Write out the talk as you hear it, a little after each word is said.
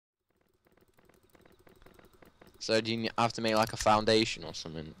So do you have to make like a foundation or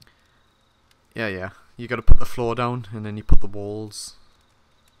something? Yeah, yeah. You gotta put the floor down, and then you put the walls,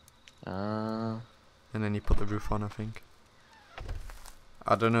 Uh, and then you put the roof on, I think.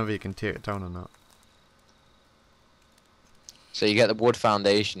 I don't know if you can tear it down or not. so you get the wood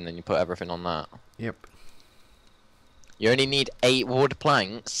foundation, then you put everything on that. Yep. You only need 8 wood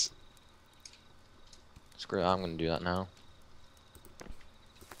planks. Screw it, I'm gonna do that now.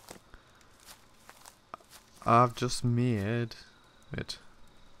 I've just made it.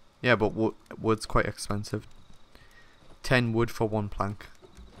 Yeah, but wood's quite expensive. 10 wood for 1 plank.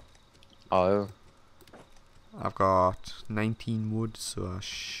 Oh. I've got 19 wood, so I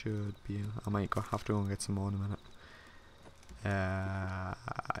should be. I might have to go and get some more in a minute. Yeah.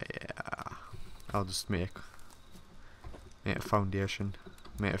 I'll just make a foundation.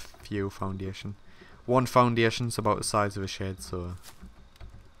 Make a few foundation. 1 foundation's about the size of a shed, so.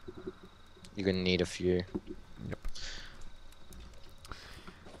 You're gonna need a few. Yep.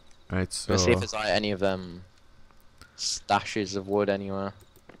 Right, so. Let's see if there's like any of them stashes of wood anywhere.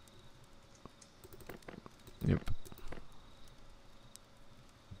 Yep.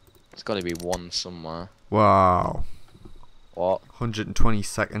 There's gotta be one somewhere. Wow. What? 120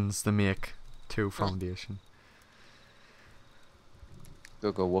 seconds to make 2 foundation.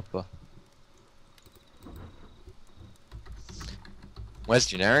 Go whooper. Where's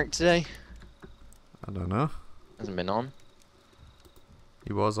generic today? I don't know. Hasn't been on.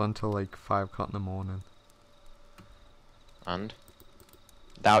 He was until like 5 o'clock in the morning. And?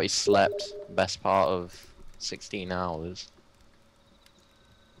 Doubt he slept best part of 16 hours.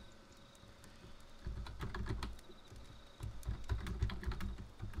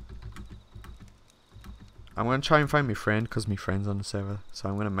 I'm gonna try and find my friend because my friend's on the server. So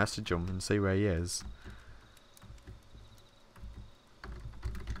I'm gonna message him and see where he is.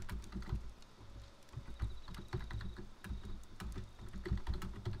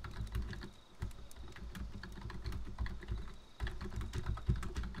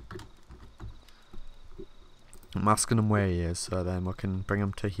 I'm asking him where he is, so then we can bring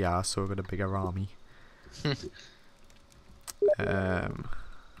him to here, so we've got a bigger army.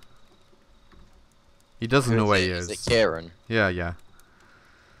 He doesn't know where he is. Is it Kieran? Yeah, yeah.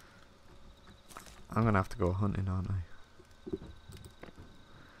 I'm gonna have to go hunting, aren't I?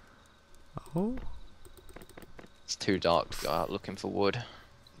 Oh. It's too dark to go out looking for wood.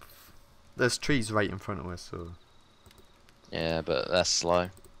 There's trees right in front of us, so. Yeah, but they're slow.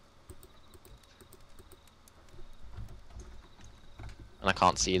 And I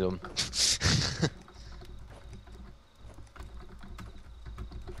can't see them.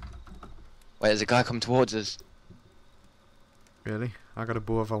 Wait, there's a guy coming towards us. Really? I got a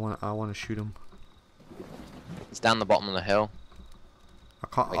bow if I want to shoot him. It's down the bottom of the hill. I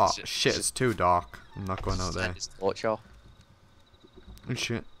can't. Wait, Oh is it- shit! is It's too dark. I'm not going out Turn there. his torch off. Oh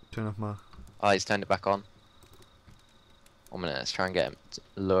shit! Turn off my. Oh, he's turned it back on. 1 minute, let's try and get him.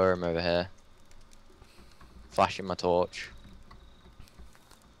 Lure him over here. Flashing my torch.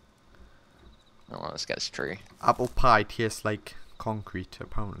 Oh, well, let's get this tree. Apple pie tastes like concrete,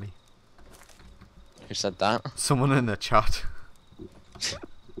 apparently. Who said that? Someone in the chat.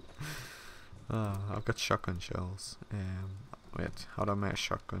 I've got shotgun shells. Wait, how do I make a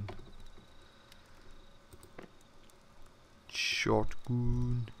shotgun?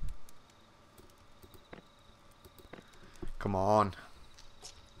 Shotgun. Come on.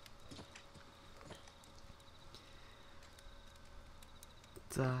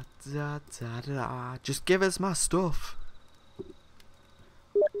 Da, da, da, da. Just give us my stuff.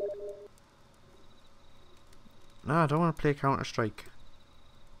 No, I don't want to play Counter-Strike.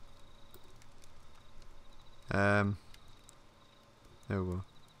 There we go.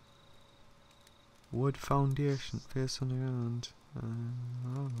 Wood foundation, face on the ground.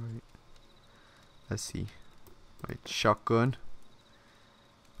 Alright. Let's see. Right, shotgun.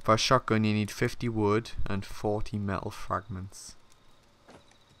 For a shotgun you need 50 wood and 40 metal fragments.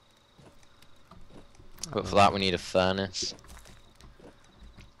 But for that we need a furnace.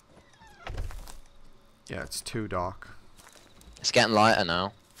 Yeah, it's too dark. It's getting lighter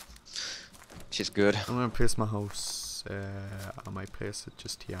now. Which is good. I'm gonna place my house. I might place it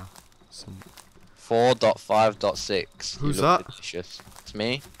just here. 4.5.6. Who's You look that? delicious. It's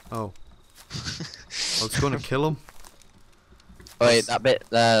me. Oh. I was gonna kill him. Wait, that bit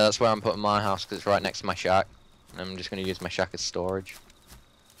there, that's where I'm putting my house because it's right next to my shack. And I'm just gonna use my shack as storage.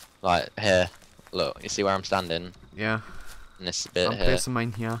 Like, here. Look, you see where I'm standing? Yeah. And this bit I'm here. placing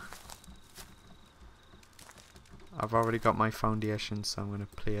mine here. I've already got my foundation, so I'm gonna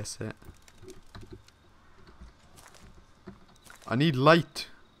place it. I need light.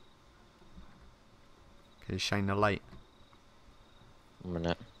 Can you shine the light? 1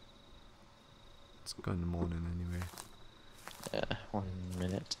 minute. It's good in the morning anyway. Yeah, 1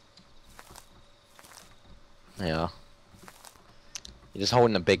 minute. Yeah. You're just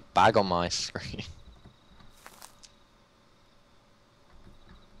holding a big bag on my screen.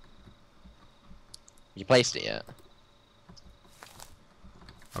 You placed it yet?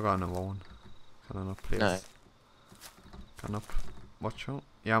 I got another one. Can I not place? No. Can I watch out?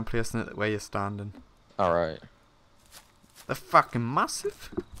 Yeah, I'm placing it where you're standing. Alright. They're fucking massive.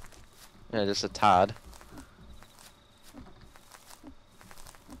 Yeah, just a tad.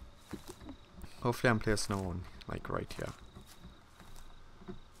 Hopefully I'm placing one, like right here.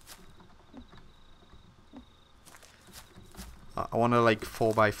 I want a like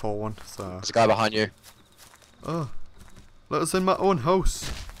 4x4 one, so... There's a guy behind you. Oh. Let us in my own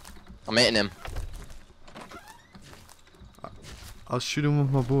house. I'm hitting him. I'll shoot him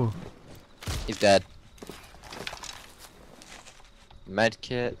with my bow. He's dead.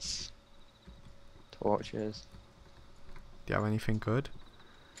 Medkits. Torches. Do you have anything good?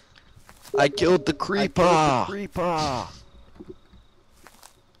 I killed the creeper! I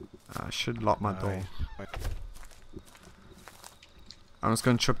should lock my door. I'm just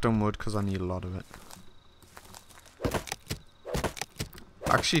going to chop down wood because I need a lot of it.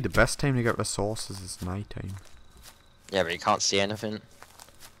 Actually, the best time to get resources is night time. Yeah, but you can't see anything.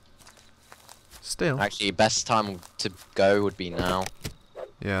 Still. Actually, best time to go would be now.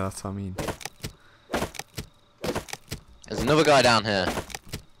 Yeah, that's what I mean. There's another guy down here.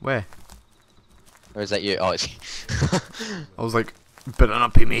 Where? Or is that you? Oh, it's I was like, better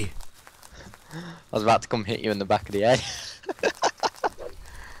not be me. I was about to come hit you in the back of the head.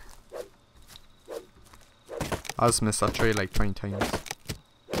 I just missed that tree like 20 times.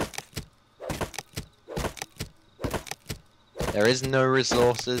 There is no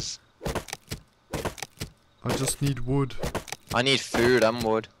resources. I just need wood. I need food and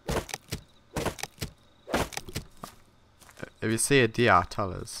wood. If you see a deer,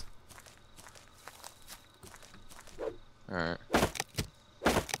 tell us. Alright.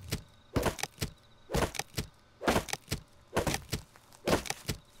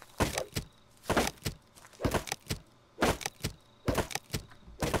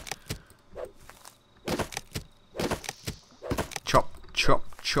 Chop, chop,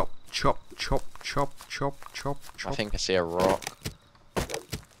 chop, chop, chop, chop, chop, chop, chop. I think I see a rock.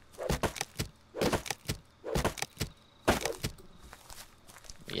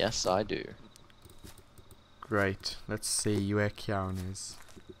 Yes, I do. Great. Let's see where Kieran is.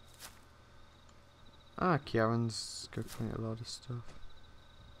 Ah, Kieran's got quite a lot of stuff.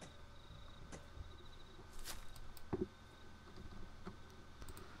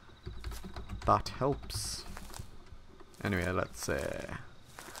 That helps. Anyway, let's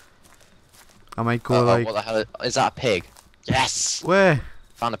I might go like... what the hell is that, a pig? Yes! Where?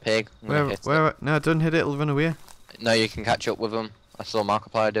 Found a pig. I'm gonna hit it. Where? No, don't hit it, it'll run away. No, you can catch up with them. I saw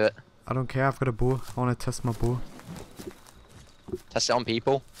Markiplier do it. I don't care, I've got a bow. I want to test my bow. Test it on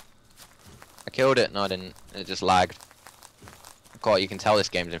people. I killed it. No, I didn't. It just lagged. God, you can tell this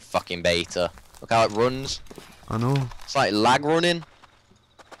game's in fucking beta. Look how it runs. I know. It's like lag running.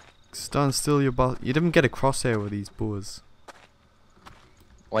 Stand still, you didn't get a crosshair with these bows.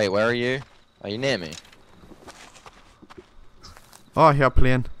 Wait, where are you? Are you near me? Oh, here,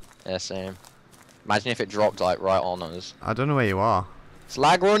 plane. Yeah, same. Imagine if it dropped like right on us. I don't know where you are. It's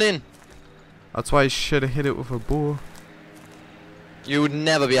lag running. That's why I should have hit it with a bow. You would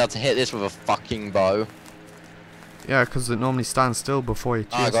never be able to hit this with a fucking bow. Yeah, because it normally stands still before you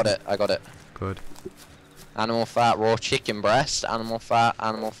chase Oh, I got it. I got it. Good. Animal fat, raw chicken breast. Animal fat,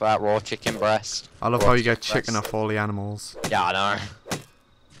 raw chicken breast. I love raw how you get chicken breast. off all the animals. Yeah, I know.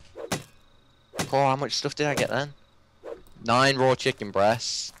 Oh, how much stuff did I get then? 9 raw chicken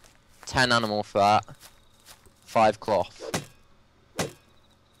breasts, 10 animal fat, 5 cloth.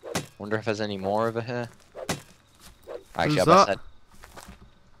 Wonder if there's any more over here. Actually, Who's I that?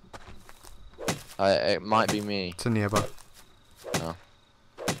 bet it might be me. It's a neighbour. Oh.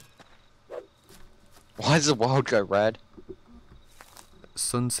 Why does the world go red?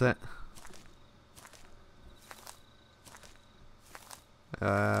 Sunset. Where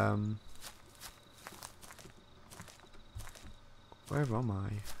am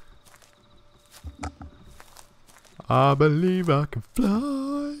I? I believe I can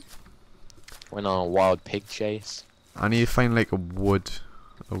fly. Went on a wild pig chase. I need to find like a wood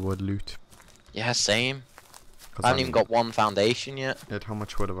loot. Yeah, same. I haven't even got one foundation yet. How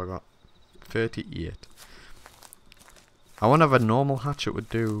much wood have I got? 38. I wonder if a normal hatchet would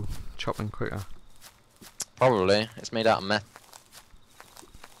do chopping quicker. Probably. It's made out of meth.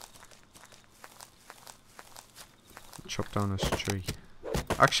 chop down this tree.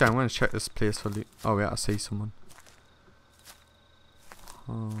 Actually, I'm gonna check this place for loot. Oh yeah, I see someone.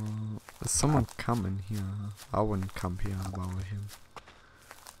 There's someone camping here. I wouldn't camp here if I were him.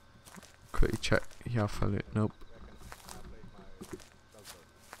 Quickly check here for loot. Nope.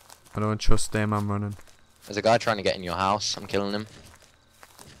 I don't trust them. I'm running. There's a guy trying to get in your house. I'm killing him.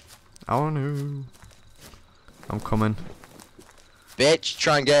 Oh no. I'm coming. Bitch,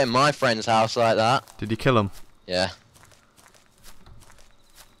 try and get in my friend's house like that. Did you kill him? Yeah.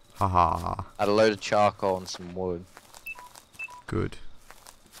 Haha. I had a load of charcoal and some wood. Good.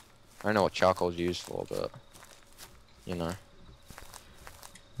 I don't know what charcoal's used for, but you know.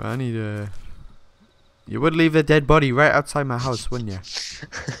 I need a. You would leave a dead body right outside my house, wouldn't you?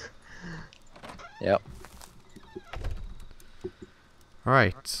 Yep.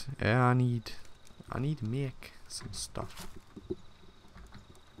 Alright. Yeah, I need to make some stuff.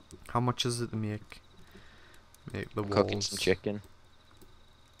 How much is it to make? Make the walls. Cooking some chicken.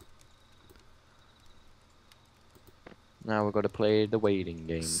 Now we've got to play the waiting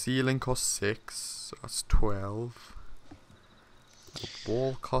game. Ceiling costs 6, so that's 12.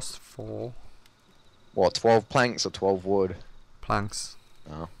 Wall costs 4. What, 12 planks or 12 wood? Planks.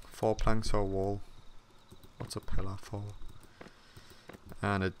 Oh. 4 planks or a wall. What's a pillar for?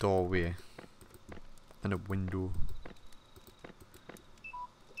 And a doorway. And a window.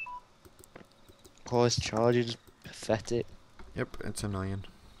 Oh, this charge is pathetic. Yep, it's annoying.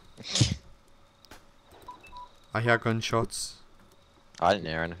 I hear gunshots. I didn't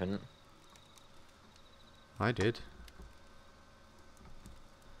hear anything. I did.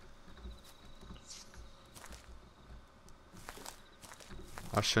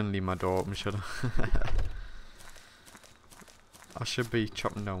 I shouldn't leave my door open, should I? I should be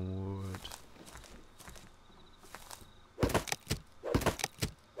chopping down wood.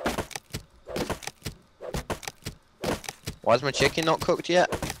 Why is my chicken not cooked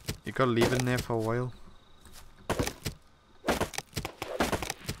yet? You gotta leave it in there for a while.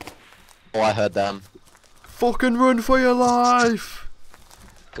 Oh, I heard them. Fucking run for your life!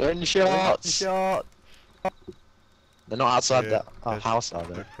 Gunshots! They're not outside Yeah, the house, are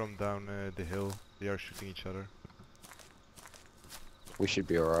they? They're from down the hill. They are shooting each other. We should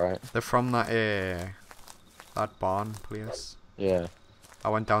be alright. They're from that barn place. Yeah. I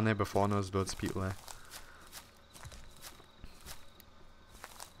went down there before and there was loads of people there.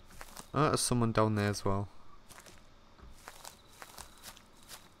 Oh, there's someone down there as well.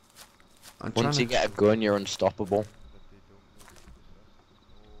 Once you get a gun, you're unstoppable.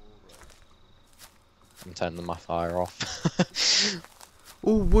 I'm turning my fire off.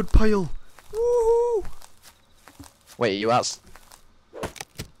 Oh, wood pile! Woohoo! Wait, are you out?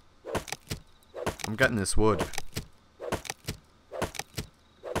 I'm getting this wood.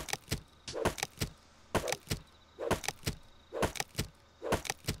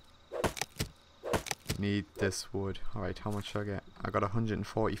 Need this wood. Alright, how much do I get? I got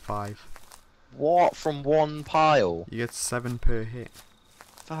 145. What? From one pile? You get 7 per hit.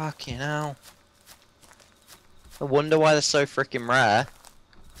 Fucking hell. I wonder why they're so freaking rare.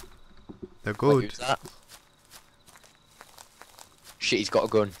 They're Wait, good. who's that? Shit, he's got a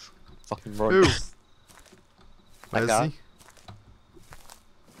gun. Fucking run. Who? That Where's guy. he?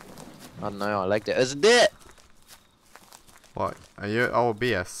 I don't know, I liked it. There's a deer! What? Are you? Oh,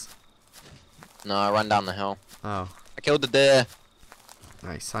 BS. No, I ran down the hill. Oh, I killed the deer.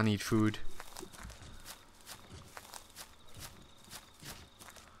 nice. I need food.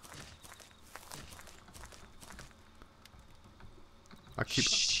 I keep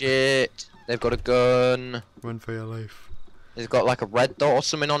Shit. They've got a gun. run for your life. He's got like a red dot or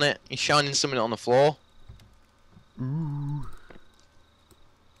something on it. He's shining something on the floor. Ooh.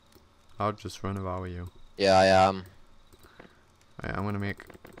 I'll just run if I were you. Yeah, I am. Right, I'm gonna make.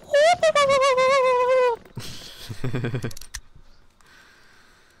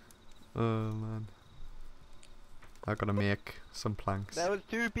 Oh man. I gotta make some planks. There was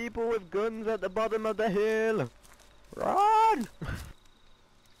 2 people with guns at the bottom of the hill. Run!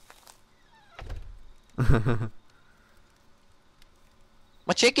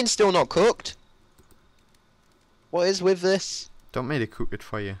 My chicken's still not cooked. What is with this? Don't make it cook it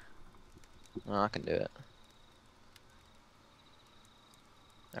for you. Oh, I can do it.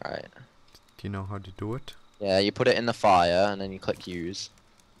 Alright. Do you know how to do it? Yeah, you put it in the fire and then you click use.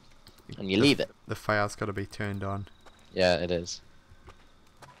 And you leave it. The fire's gotta be turned on. Yeah, it is.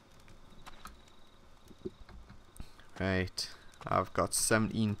 Right. I've got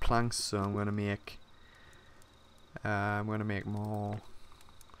 17 planks, so I'm gonna make more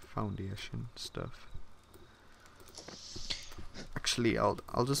foundation stuff. Actually,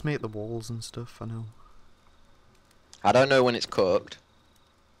 I'll just make the walls and stuff for now. I don't know when it's cooked.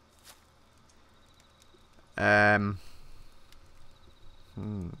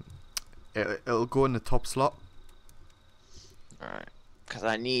 Hmm. It'll go in the top slot. Alright. Because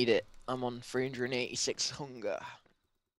I need it. I'm on 386 hunger.